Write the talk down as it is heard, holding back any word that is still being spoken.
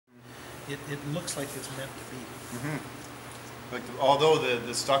it looks like it's meant to be. Like, although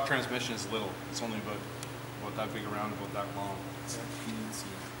the stock transmission is little, it's only about that big around, about that long. It's easy.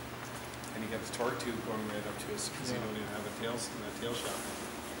 And you got the torque tube going right up to us because you don't even have a tail shaft.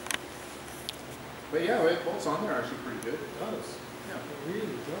 But yeah, it bolts on there actually pretty good. It does. Yeah, it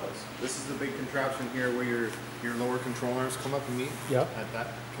really does. This is the big contraption here where your lower control arms come up and meet. Yep. At that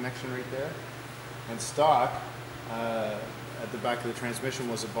connection right there. And stock at the back of the transmission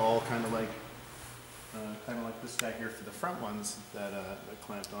was a ball kind of like this guy here for the front ones that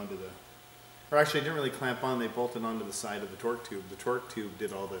clamped onto the. Or actually, it didn't really clamp on. They bolted onto the side of the torque tube. The torque tube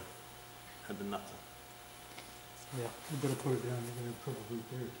did all had the nuts. Yeah, you better put it down. You're gonna have trouble right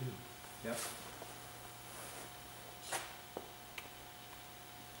there too. Yep.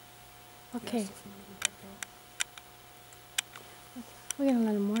 Okay. We're gonna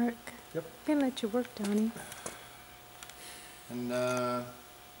let him work. Yep. We're gonna let you work, Donnie. And yeah,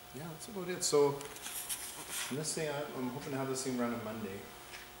 that's about it. So, and this thing, I'm hoping to have this thing run on Monday.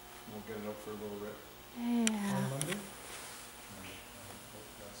 We'll get it up for a little rip. Yeah. On Monday?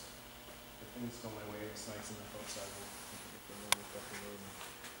 The thing's still my way. It's nice enough outside. We'll get a little rip up the road and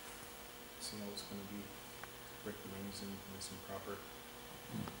see how it's going to be. Break the wings in nice and proper.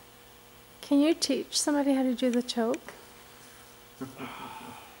 Can you teach somebody how to do the choke?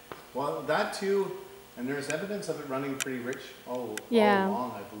 Well, that too, and there's evidence of it running pretty rich all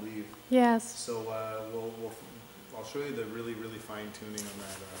along, I believe. Yes. So I'll show you the really fine tuning on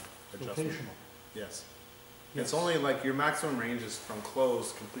that adjustment. Rotational. Yes. It's only like your maximum range is from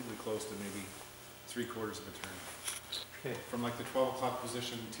completely close to maybe 3/4 of a turn. Okay. From like the 12 o'clock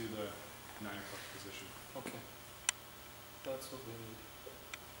position to the 9 o'clock position. Okay. That's what we need.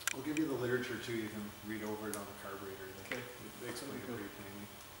 I'll give you the literature too. You can read over it on the carburetor. Okay. They explain it pretty plainly.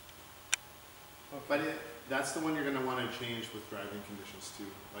 Okay. But that's the one you're going to want to change with driving conditions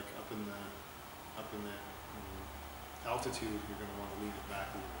too. Like up in the altitude, you're going to want to leave it back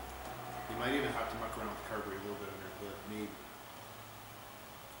a little bit. You might even have to muck around with the carburetor a little bit under, but maybe.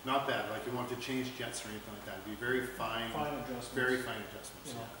 Not bad. Like you want to change jets or anything like that. It'd be very fine. Fine adjustments. Very fine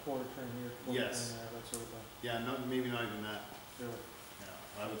adjustments. You know, Yeah. quarter turn here, quarter Yes. turn there, that sort of thing. Yeah. Maybe not even that. Really.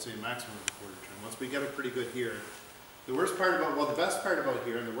 Yeah. I would say maximum of a quarter turn. Once we get it pretty good here, the best part about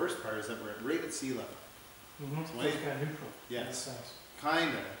here and the worst part is that we're right at sea level. Mm-hmm. So It's kind of neutral. Yes. In a sense.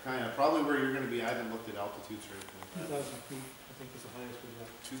 Kinda. Probably where you're going to be. I haven't looked at altitudes or anything like that. 2,000 feet, I think is the highest we have.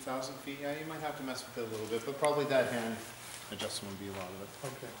 2,000 feet, yeah, you might have to mess with it a little bit, but probably that hand adjustment would be a lot of it.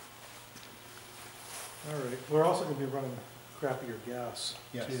 Okay. All right. We're also going to be running crappier gas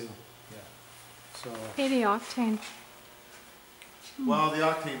too. Yeah. So. 80 octane. Well, the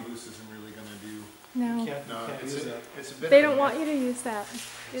octane boost isn't really going to do. No. You can't It's use a, that. it's a bit. They of a don't want myth. you to use that.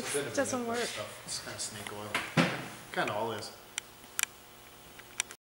 It's a bit It of a doesn't myth, work. that stuff. It's kind of snake oil. Kind of all is.